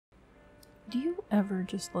Do you ever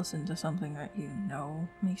just listen to something that you know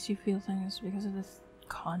makes you feel things because of the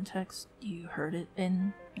context you heard it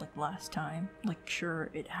in, like last time? Like, sure,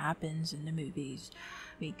 it happens in the movies.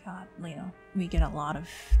 We got, we get a lot of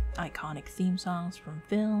iconic theme songs from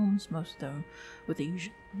films, most of them with the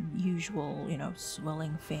usual,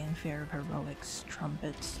 swelling fanfare of heroics,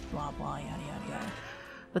 trumpets, blah blah, yada yada yada.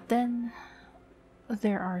 But then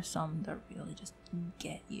there are some that really just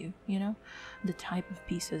get you, the type of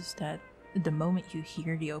pieces that the moment you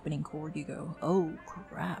hear the opening chord you go, oh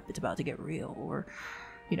crap, it's about to get real, or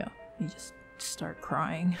you just start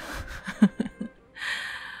crying.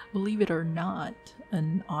 Believe it or not,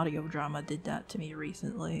 an audio drama did that to me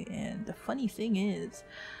recently, and the funny thing is,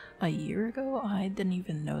 a year ago I didn't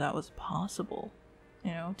even know that was possible,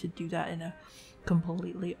 to do that in a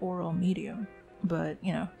completely oral medium. But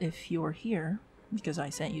if you're here because I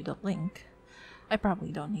sent you the link, I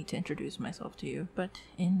probably don't need to introduce myself to you, but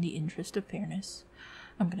in the interest of fairness,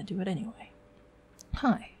 I'm gonna do it anyway.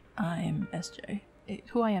 Hi, I'm SJ.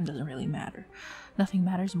 Who I am doesn't really matter. Nothing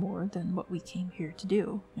matters more than what we came here to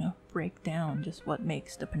do, break down just what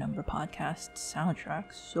makes the Penumbra podcast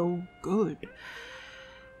soundtrack so good.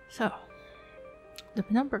 So, the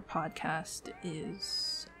Penumbra podcast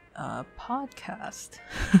is a podcast,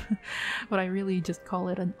 but I really just call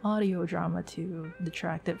it an audio drama to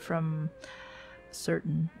detract it from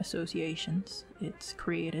certain associations. It's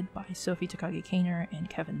created by Sophie Takagi-Kaner and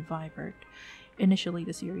Kevin Vibert. Initially,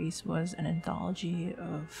 the series was an anthology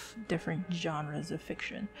of different genres of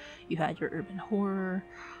fiction. You had your urban horror,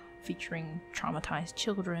 featuring traumatized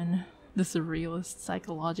children, the surrealist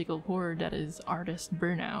psychological horror that is artist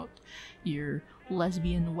burnout, your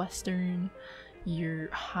lesbian western,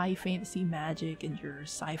 your high fantasy magic, and your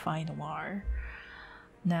sci-fi noir.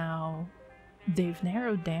 Now, they've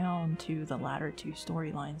narrowed down to the latter two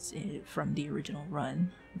storylines from the original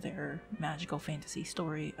run, their magical fantasy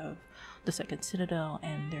story of the Second Citadel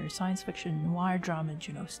and their science fiction noir drama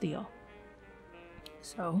Juno Steel.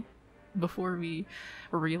 So, before we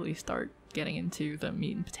really start getting into the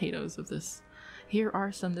meat and potatoes of this, here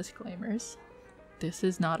are some disclaimers. This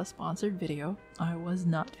is not a sponsored video. I was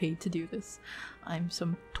not paid to do this. I'm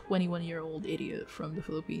some 21-year-old idiot from the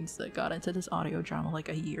Philippines that got into this audio drama like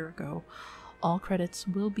a year ago. All credits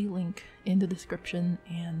will be linked in the description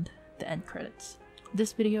and the end credits.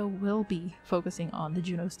 This video will be focusing on the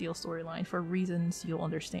Juno Steel storyline for reasons you'll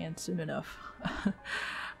understand soon enough.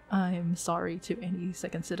 I'm sorry to any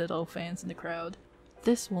Second Citadel fans in the crowd.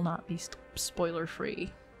 This will not be spoiler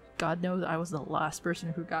free. God knows I was the last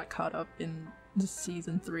person who got caught up in the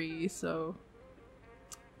season 3, so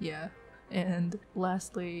yeah. And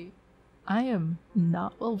lastly, I am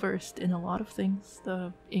not well versed in a lot of things.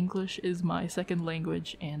 The English is my second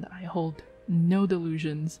language, and I hold no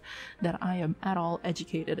delusions that I am at all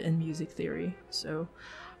educated in music theory, so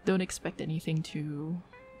don't expect anything too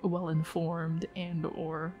well informed and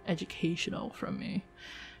or educational from me.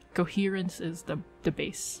 Coherence is the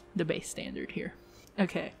base standard here.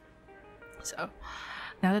 Okay, so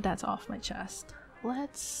now that that's off my chest,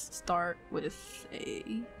 let's start with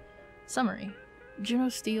a summary. Juno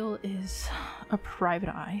Steel is a private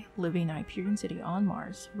eye living in Hyperion City on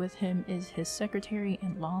Mars. With him is his secretary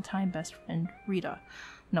and longtime best friend, Rita.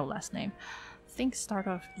 No last name. Things start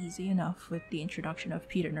off easy enough with the introduction of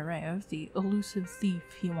Peter Nureyev, the elusive thief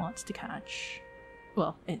he wants to catch.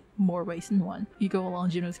 Well, in more ways than one. You go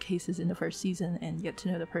along Juno's cases in the first season and get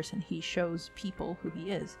to know the person he shows people who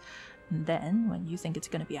he is. And then, when you think it's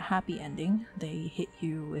going to be a happy ending, they hit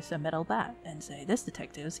you with a metal bat and say, this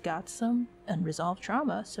detective's got some unresolved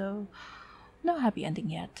trauma, so no happy ending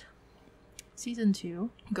yet. Season 2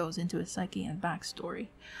 goes into his psyche and backstory.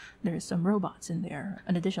 There's some robots in there,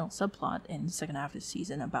 an additional subplot in the second half of the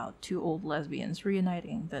season about two old lesbians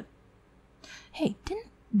reuniting that... Hey, didn't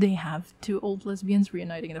they have two old lesbians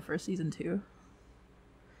reuniting in the first season too?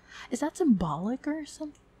 Is that symbolic or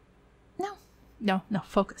something? No,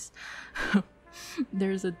 focus.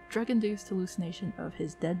 There's a drug-induced hallucination of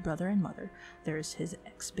his dead brother and mother. There's his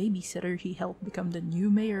ex-babysitter he helped become the new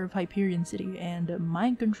mayor of Hyperion City, and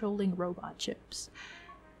mind-controlling robot chips.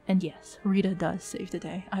 And yes, Rita does save the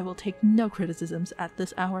day. I will take no criticisms at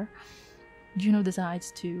this hour. Juno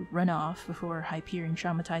decides to run off before Hyperion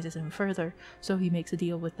traumatizes him further, so he makes a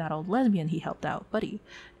deal with that old lesbian he helped out, Buddy.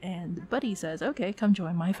 And Buddy says, okay, come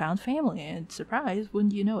join my found family, and surprise,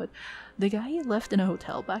 wouldn't you know it, the guy he left in a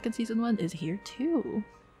hotel back in season 1 is here too.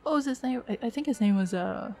 What was his name? I think his name was,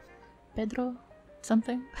 Pedro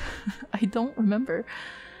something? I don't remember.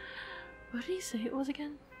 What did he say it was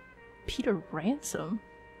again? Peter Ransom?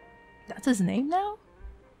 That's his name now?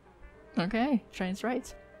 Okay, Trans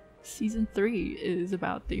rights. Season 3 is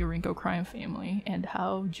about the Orinko crime family and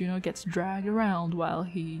how Juno gets dragged around while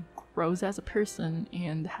he grows as a person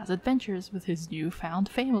and has adventures with his newfound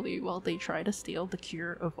family while they try to steal the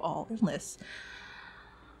cure of all illness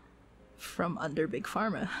from under Big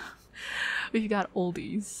Pharma. We've got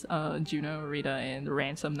oldies, Juno, Rita, and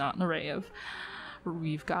Ransom, not Nareyev.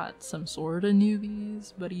 We've got some sorta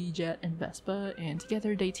newbies, Buddy, Jet, and Vespa, and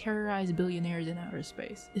together they terrorize billionaires in outer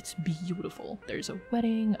space. It's beautiful. There's a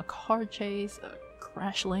wedding, a car chase, a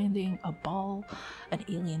crash landing, a ball, an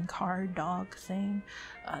alien car dog thing,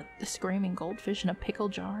 a screaming goldfish in a pickle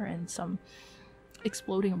jar, and some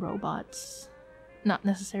exploding robots. Not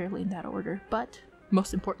necessarily in that order, but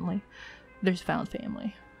most importantly, there's found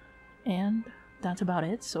family. And that's about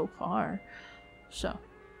it so far. So,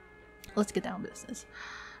 let's get down to business.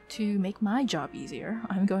 To make my job easier,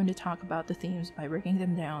 I'm going to talk about the themes by breaking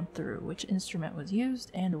them down through which instrument was used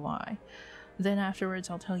and why. Then afterwards,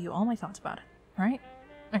 I'll tell you all my thoughts about it, right?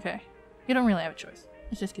 Okay, you don't really have a choice.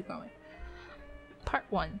 Let's just keep going. Part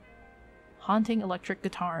 1. Haunting electric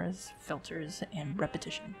guitars, filters, and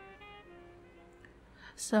repetition.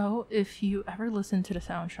 So, if you ever listen to the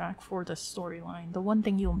soundtrack for the storyline, the one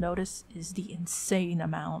thing you'll notice is the insane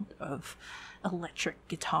amount of electric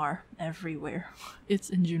guitar everywhere.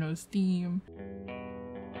 It's in Juno's theme,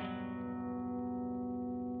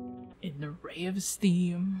 in Nareyev's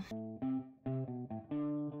theme,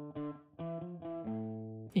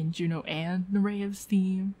 in Juno and Nareyev's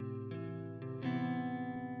theme,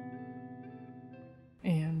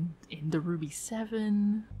 and in the Ruby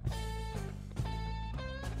 7.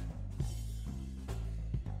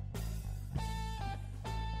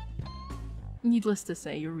 Needless to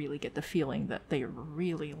say, you really get the feeling that they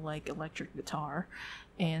really like electric guitar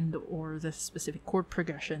and or the specific chord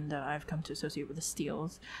progression that I've come to associate with the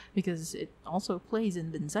Steels, because it also plays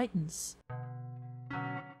in Den Zeitens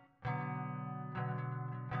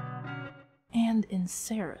and in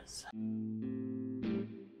Sarah's.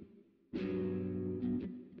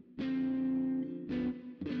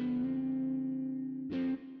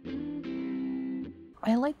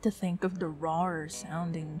 I like to think of the rawer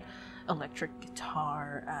sounding electric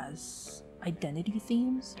guitar as identity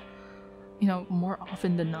themes. You know, more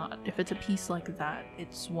often than not, if it's a piece like that,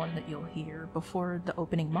 it's one that you'll hear before the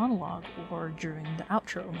opening monologue or during the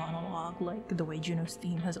outro monologue, like the way Juno's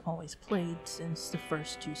theme has always played since the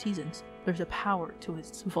first 2 seasons. There's a power to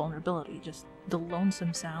its vulnerability, just the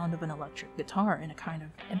lonesome sound of an electric guitar in a kind of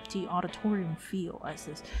empty auditorium feel as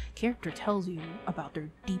this character tells you about their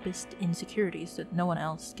deepest insecurities that no one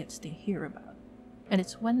else gets to hear about. And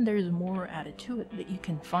it's when there's more added to it that you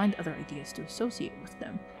can find other ideas to associate with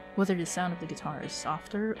them. Whether the sound of the guitar is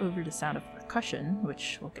softer over the sound of percussion,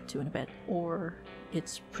 which we'll get to in a bit, or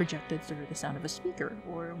it's projected through the sound of a speaker,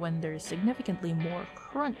 or when there's significantly more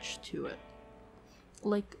crunch to it.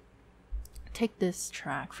 Like, take this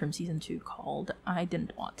track from season 2 called I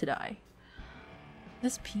Didn't Want to Die.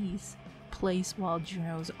 This piece plays while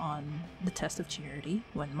Juno's on the test of charity,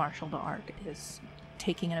 when Marshall the Ark is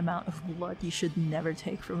taking an amount of blood you should never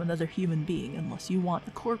take from another human being unless you want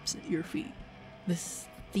a corpse at your feet. This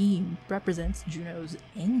theme represents Juno's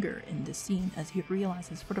anger in this scene as he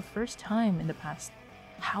realizes for the first time in the past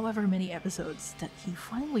however many episodes that he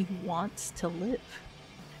finally wants to live.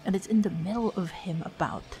 And it's in the middle of him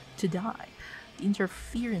about to die. The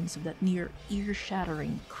interference of that near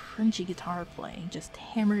ear-shattering, crunchy guitar playing just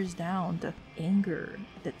hammers down the anger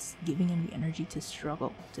that's giving him the energy to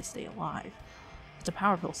struggle to stay alive. It's a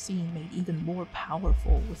powerful scene made even more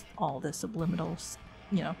powerful with all the subliminal,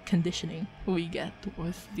 conditioning we get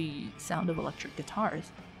with the sound of electric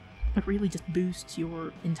guitars. It really just boosts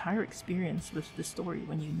your entire experience with the story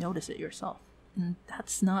when you notice it yourself. And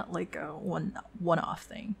that's not like a one-off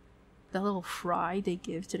thing. That little fry they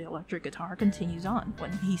give to the electric guitar continues on.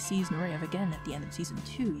 When he sees Nareyev again at the end of season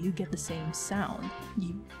 2, you get the same sound.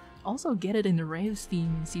 You also get it in Nareyev's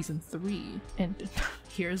theme in season 3, and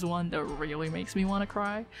here's one that really makes me want to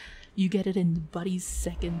cry. You get it in Buddy's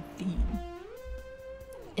second theme.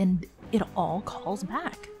 And it all calls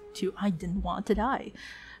back to I Didn't Want to Die,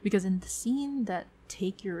 because in the scene that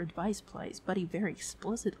Take Your Advice plays, Buddy very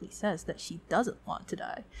explicitly says that she doesn't want to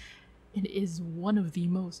die. It is one of the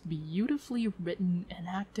most beautifully written and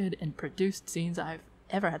acted and produced scenes I've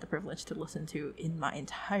ever had the privilege to listen to in my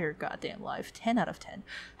entire goddamn life. 10 out of 10.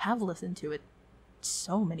 Have listened to it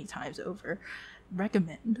so many times over.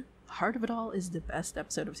 Recommend. Heart of It All is the best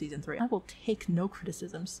episode of season 3. I will take no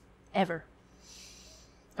criticisms. Ever.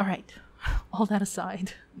 Alright. all that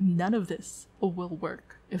aside, none of this will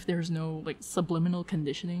work if there's no like subliminal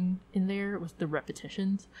conditioning in there with the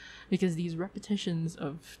repetitions, because these repetitions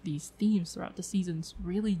of these themes throughout the seasons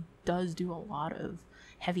really does do a lot of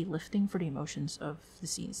heavy lifting for the emotions of the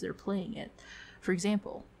scenes they're playing it. For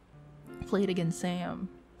example, Play It Again Sam,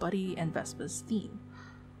 Buddy and Vespa's theme.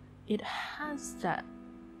 It has that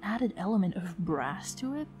added element of brass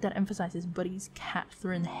to it that emphasizes Buddy's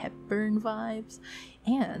Katharine Hepburn vibes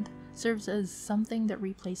and serves as something that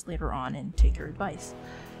replays later on in Take Her Advice.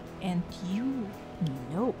 And you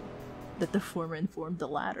know that the former informed the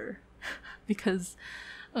latter because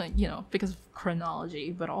because of chronology,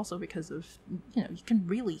 but also because of, you can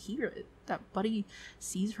really hear it, that Buddy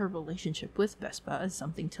sees her relationship with Vespa as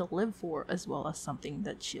something to live for, as well as something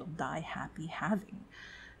that she'll die happy having.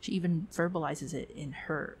 She even verbalizes it in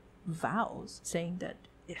her vows, saying that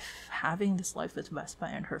if having this life with Vespa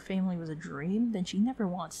and her family was a dream, then she never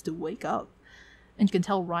wants to wake up. And you can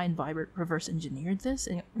tell Ryan Vibert reverse engineered this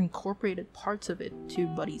and incorporated parts of it to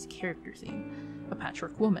Buddy's character theme, A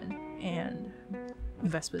Patchwork Woman, and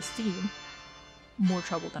Vespa's theme, More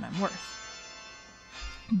Trouble Than I'm Worth.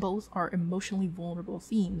 Both are emotionally vulnerable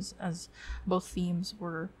themes, as both themes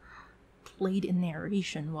were played in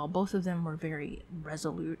narration, while both of them were very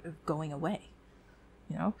resolute of going away.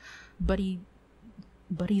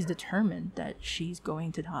 Buddy's determined that she's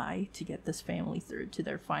going to die to get this family through to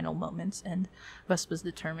their final moments, and Vespa's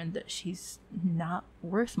determined that she's not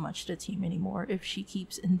worth much to the team anymore if she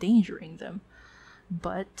keeps endangering them.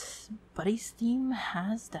 But Buddy's theme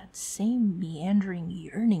has that same meandering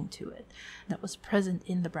yearning to it that was present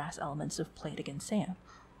in the brass elements of Play It Again Sam,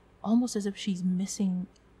 almost as if she's missing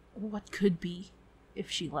what could be if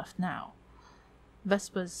she left now.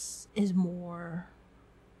 Vespa's is more...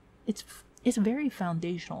 It's very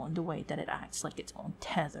foundational in the way that it acts like its own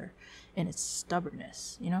tether and its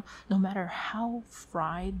stubbornness, No matter how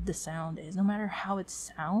fried the sound is, no matter how it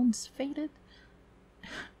sounds faded.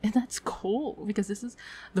 And that's cool, because this is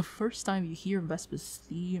the first time you hear Vespa's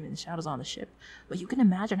theme in Shadows on the Ship, but you can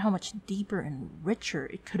imagine how much deeper and richer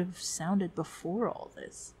it could have sounded before all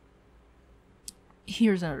this.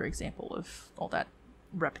 Here's another example of all that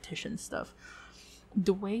repetition stuff.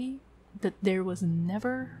 The way that there was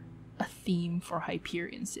never a theme for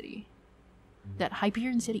Hyperion City. That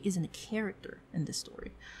Hyperion City isn't a character in this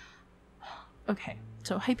story. Okay,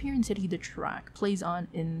 so Hyperion City, the track, plays on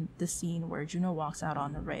in the scene where Juno walks out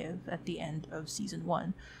on Nureyev at the end of season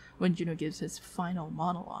 1, when Juno gives his final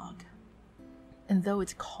monologue. And though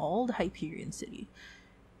it's called Hyperion City,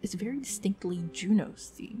 it's very distinctly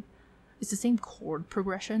Juno's theme. It's the same chord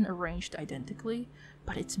progression arranged identically,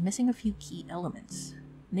 but it's missing a few key elements.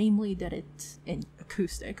 Namely that it's in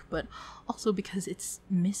acoustic, but also because it's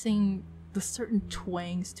missing the certain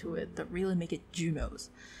twangs to it that really make it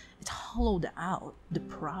Juno's. It's hollowed out,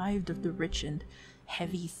 deprived of the rich and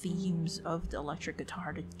heavy themes of the electric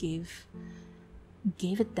guitar that gave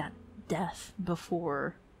it that depth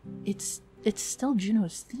before. It's still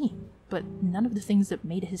Juno's theme, but none of the things that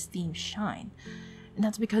made his theme shine. And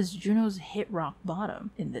that's because Juno's hit rock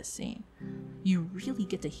bottom in this scene. You really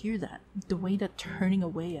get to hear that. The way that turning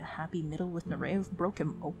away a happy middle with Nureyev broke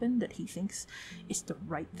him open, that he thinks is the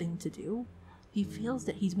right thing to do. He feels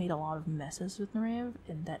that he's made a lot of messes with Nureyev,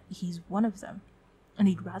 and that he's one of them. And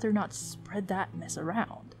he'd rather not spread that mess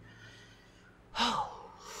around.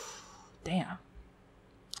 Oh, damn.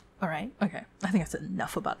 Alright, okay. I think that's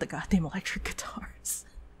enough about the goddamn electric guitars.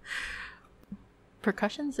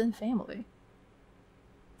 Percussions and family.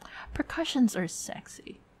 Percussions are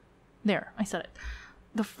sexy. There, I said it.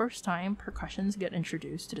 The first time percussions get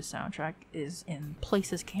introduced to the soundtrack is in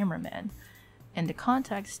Place's Cameraman, and the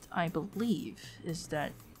context, I believe, is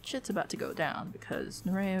that shit's about to go down because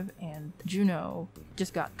Nureyev and Juno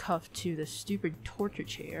just got cuffed to the stupid torture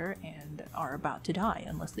chair and are about to die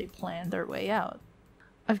unless they plan their way out.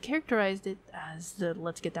 I've characterized it as the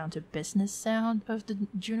let's get down to business sound of the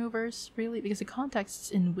Junoverse, really, because the contexts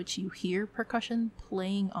in which you hear percussion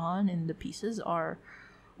playing on in the pieces are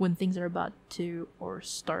when things are about to or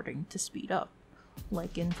starting to speed up,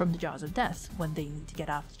 like in From the Jaws of Death, when they need to get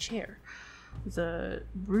out of the chair. The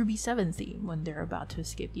Ruby 7 theme, when they're about to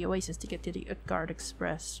escape the Oasis to get to the Utgard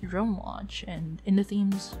Express drone launch, and in the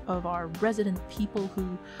themes of our resident people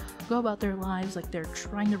who go about their lives like they're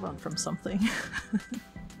trying to run from something.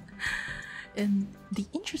 And the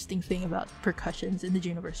interesting thing about percussions in the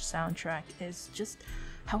Junoverse soundtrack is just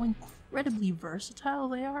how incredibly versatile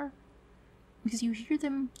they are. Because you hear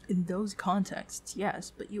them in those contexts,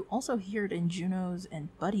 yes, but you also hear it in Juno's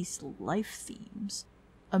and Buddy's life themes.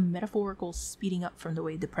 A metaphorical speeding up from the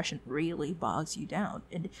way depression really bogs you down,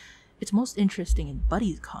 and it's most interesting in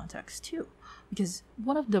Buddy's context too, Because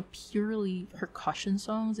one of the purely percussion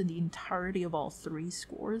songs in the entirety of all 3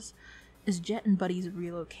 scores is Jet and Buddy's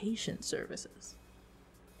relocation services.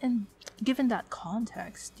 And given that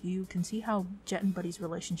context, you can see how Jet and Buddy's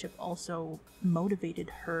relationship also motivated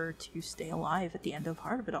her to stay alive at the end of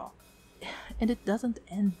Heart of It All. And it doesn't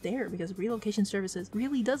end there, because Relocation Services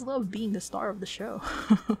really does love being the star of the show.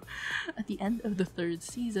 At the end of the 3rd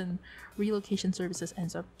season, Relocation Services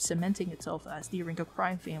ends up cementing itself as the Ringo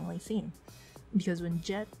Crime family theme. Because when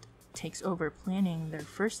Jet takes over planning their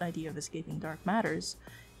first idea of escaping dark matters,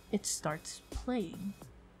 it starts playing.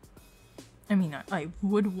 I mean, I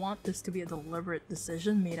would want this to be a deliberate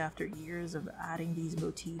decision made after years of adding these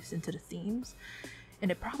motifs into the themes,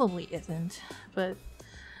 and it probably isn't, but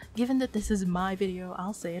given that this is my video,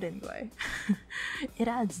 I'll say it anyway. It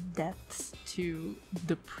adds depths to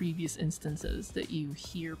the previous instances that you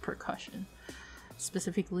hear percussion,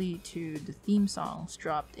 specifically to the theme songs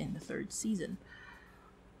dropped in the 3rd season.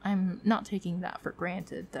 I'm not taking that for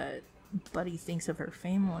granted, that Buddy thinks of her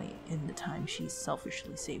family in the time she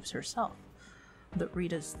selfishly saves herself. The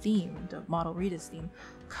model Rita's theme,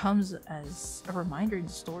 comes as a reminder in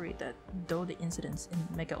the story that though the incidents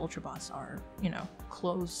in Mega Ultrabots are,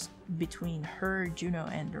 close between her, Juno,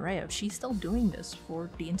 and Nureyev, she's still doing this for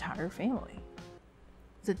the entire family.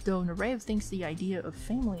 That though Nureyev thinks the idea of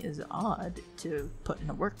family is odd to put in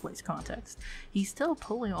a workplace context, he's still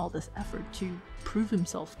pulling all this effort to prove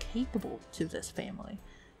himself capable to this family.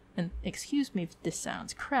 And excuse me if this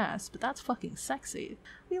sounds crass, but that's fucking sexy.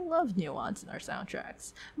 We love nuance in our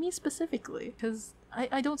soundtracks. Me specifically, because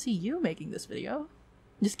I don't see you making this video.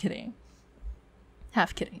 Just kidding.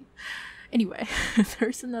 Half kidding. Anyway,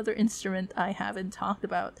 there's another instrument I haven't talked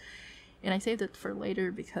about, and I saved it for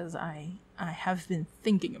later because I have been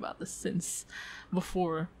thinking about this since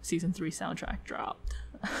before Season 3 soundtrack dropped.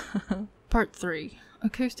 Part 3.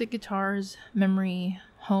 Acoustic guitars, memory,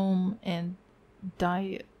 home, and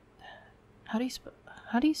How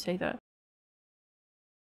do you say that?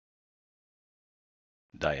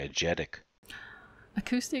 Diegetic.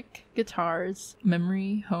 Acoustic guitars,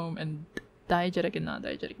 memory, home, and diegetic and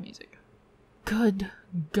non-diegetic music. Good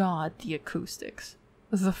God, the acoustics.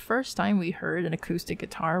 The first time we heard an acoustic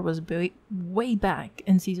guitar was way back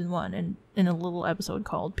in Season 1 and in a little episode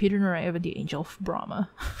called Peter Nureyev and the Angel of Brahma.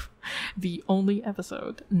 The only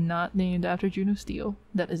episode not named after Juno Steel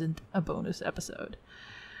that isn't a bonus episode.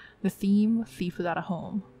 The theme, Thief Without a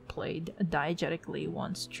Home, played diegetically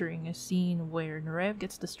once during a scene where Nureyev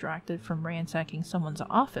gets distracted from ransacking someone's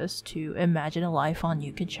office to imagine a life on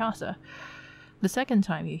New Kinshasa. The second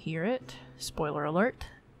time you hear it, spoiler alert,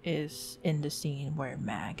 is in the scene where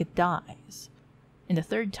Mag dies. And the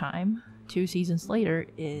third time, 2 seasons later,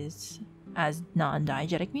 is as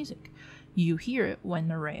non-diegetic music. You hear it when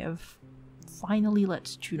Nureyev finally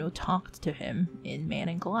lets Juno talk to him in Man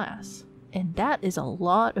in Glass. And that is a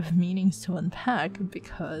lot of meanings to unpack,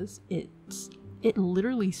 because it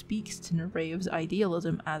literally speaks to Nureyev's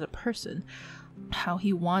idealism as a person, how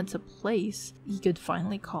he wants a place he could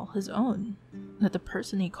finally call his own, that the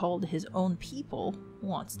person he called his own people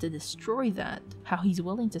wants to destroy that, how he's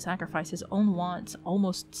willing to sacrifice his own wants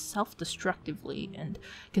almost self-destructively and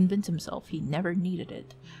convince himself he never needed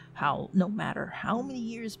it, how no matter how many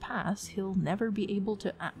years pass, he'll never be able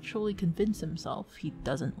to actually convince himself he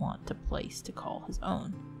doesn't want a place to call his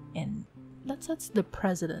own. And that sets the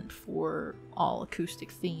precedent for all acoustic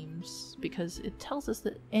themes, because it tells us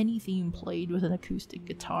that any theme played with an acoustic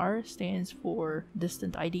guitar stands for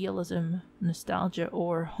distant idealism, nostalgia,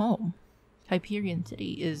 or home. Hyperion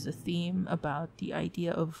City is a theme about the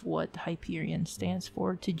idea of what Hyperion stands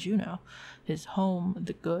for to Juno, his home,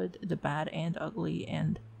 the good, the bad, and ugly,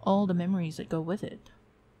 and all the memories that go with it.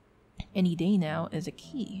 Any Day Now is a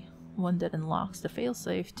key, one that unlocks the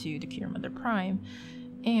failsafe to the Cure Mother Prime,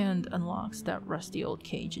 and unlocks that rusty old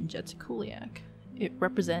cage in Jet's Kuliak. It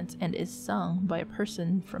represents and is sung by a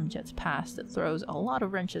person from Jet's past that throws a lot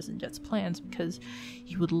of wrenches in Jet's plans, because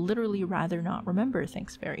he would literally rather not remember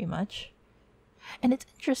things very much. And it's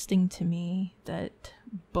interesting to me that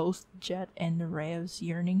both Jet and Nureyev's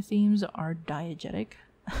yearning themes are diegetic,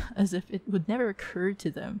 as if it would never occur to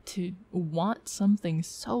them to want something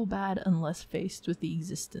so bad unless faced with the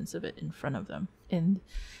existence of it in front of them. And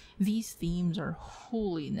these themes are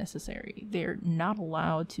wholly necessary. They're not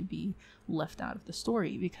allowed to be left out of the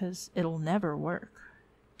story, because it'll never work.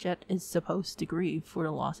 Jet is supposed to grieve for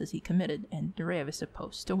the losses he committed, and Nureyev is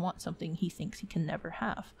supposed to want something he thinks he can never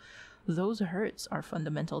have. Those hurts are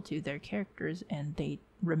fundamental to their characters, and they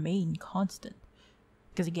remain constant.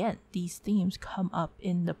 Because again, these themes come up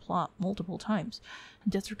in the plot multiple times.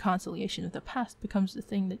 Jet's reconciliation with the past becomes the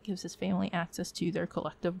thing that gives his family access to their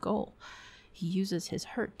collective goal. He uses his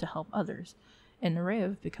hurt to help others. And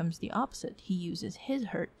Nureyev becomes the opposite. He uses his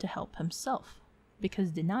hurt to help himself,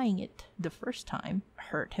 because denying it the first time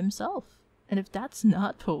hurt himself. And if that's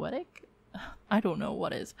not poetic, I don't know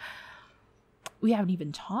what is. We haven't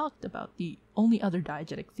even talked about the only other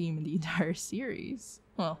diegetic theme in the entire series.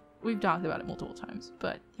 Well, we've talked about it multiple times,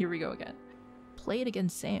 but here we go again. Play it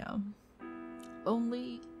against Sam.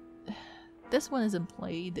 Only this one isn't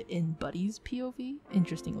played in Buddy's POV,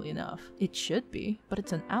 interestingly enough. It should be, but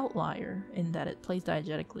it's an outlier in that it plays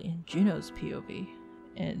diegetically in Juno's POV.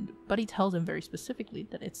 And Buddy tells him very specifically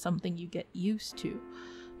that it's something you get used to,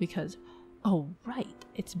 because, oh right,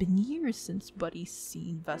 it's been years since Buddy's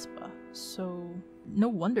seen Vespa, so no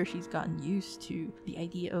wonder she's gotten used to the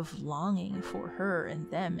idea of longing for her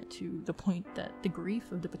and them, to the point that the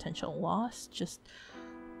grief of the potential loss just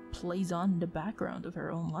plays on in the background of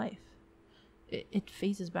her own life. It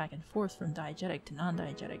phases back and forth from diegetic to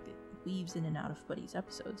non-diegetic. It weaves in and out of Buddy's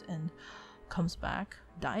episodes and comes back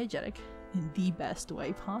diegetic in the best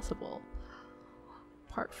way possible.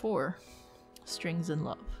 Part 4, Strings and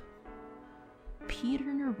Love. Peter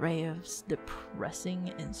Nureyev's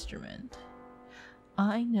depressing instrument.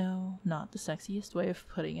 I know, not the sexiest way of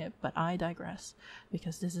putting it, but I digress,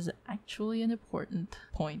 because this is actually an important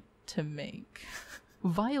point to make.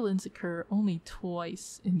 Violins occur only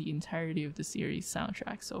twice in the entirety of the series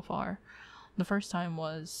soundtrack so far. The first time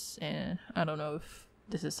was, and I don't know if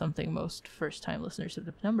this is something most first-time listeners of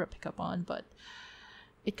the Penumbra pick up on, but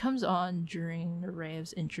it comes on during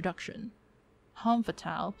Nureyev's introduction. Homme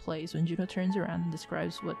Fatale plays when Juno turns around and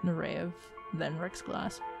describes what Nureyev, then Rex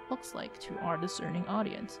Glass, looks like to our discerning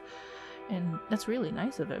audience. And that's really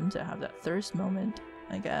nice of him to have that thirst moment,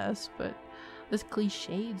 I guess, but this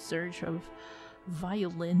cliched surge of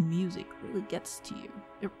violin music really gets to you.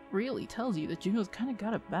 It really tells you that Juno's kind of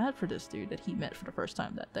got it bad for this dude that he met for the first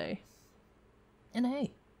time that day. And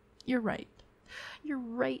hey, you're right. You're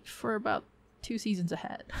right for about 2 seasons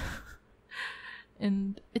ahead.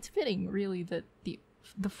 And it's fitting, really, that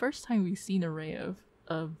the first time we see Nureyev,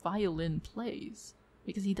 a violin plays,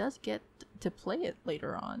 because he does get to play it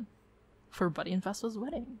later on for Buddy and Vespa's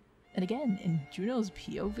wedding. And again, in Juno's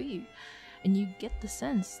POV. And you get the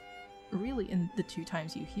sense, really, in the 2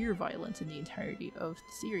 times you hear violins in the entirety of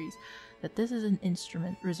the series, that this is an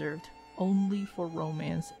instrument reserved only for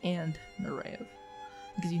romance and Nureyev.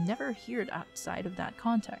 Because you never hear it outside of that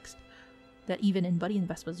context. That even in Buddy and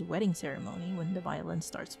Vespa's wedding ceremony, when the violin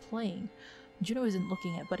starts playing, Juno isn't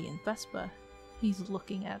looking at Buddy and Vespa, he's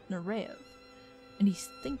looking at Nureyev. And he's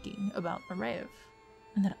thinking about Nureyev.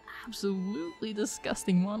 And that absolutely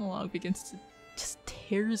disgusting monologue begins to just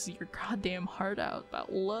tears your goddamn heart out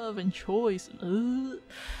about love and choice.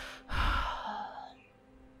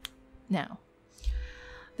 Now,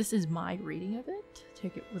 this is my reading of it.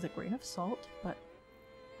 Take it with a grain of salt, but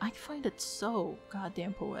I find it so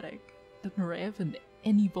goddamn poetic that Nureyev in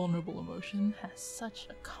any vulnerable emotion has such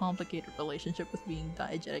a complicated relationship with being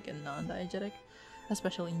diegetic and non-diegetic,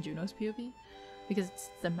 especially in Juno's POV, because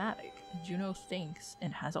it's thematic. Juno thinks,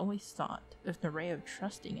 and has always thought, of Nureyev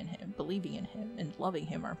trusting in him, believing in him, and loving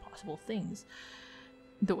him are possible things.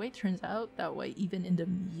 The way it turns out that way, even in the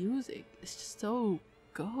music, is just so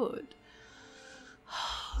good.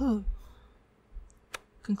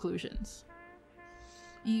 Conclusions.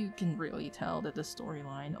 You can really tell that the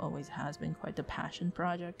storyline always has been quite a passion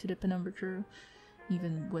project to the Penumbra crew,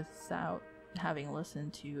 even without having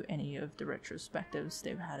listened to any of the retrospectives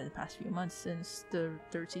they've had in the past few months since the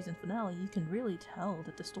 3rd season finale. You can really tell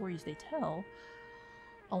that the stories they tell,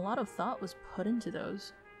 a lot of thought was put into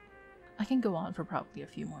those. I can go on for probably a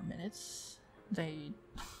few more minutes. They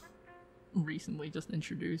recently just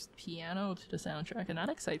introduced piano to the soundtrack, and that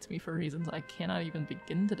excites me for reasons I cannot even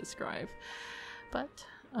begin to describe. But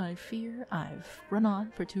I fear I've run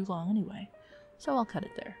on for too long anyway, so I'll cut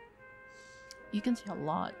it there. You can see a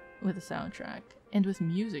lot with the soundtrack, and with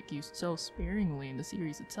music used so sparingly in the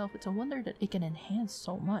series itself, it's a wonder that it can enhance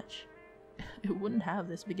so much. It wouldn't have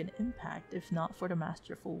this big an impact if not for the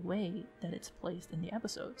masterful way that it's placed in the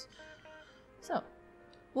episodes. So,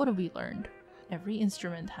 what have we learned? Every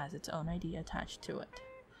instrument has its own idea attached to it.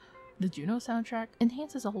 The Juno soundtrack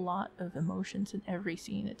enhances a lot of emotions in every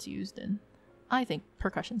scene it's used in. I think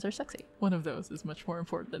percussions are sexy. One of those is much more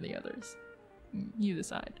important than the others. You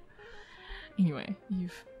decide. Anyway,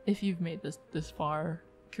 if you've made this far,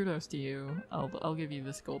 kudos to you. I'll give you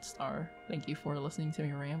this gold star. Thank you for listening to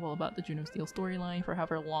me ramble about the Juno Steel storyline for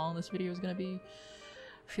however long this video is gonna be.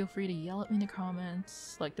 Feel free to yell at me in the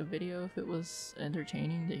comments, like the video if it was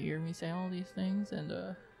entertaining to hear me say all these things,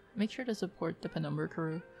 and make sure to support the Penumbra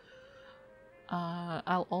crew.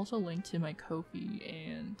 I'll also link to my Ko-fi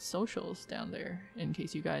and socials down there in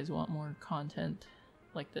case you guys want more content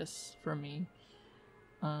like this from me.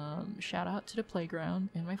 Shout out to the playground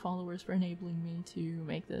and my followers for enabling me to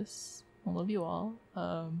make this. I love you all.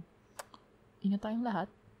 Ingat tayong lahat.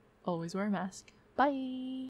 Always wear a mask. Bye!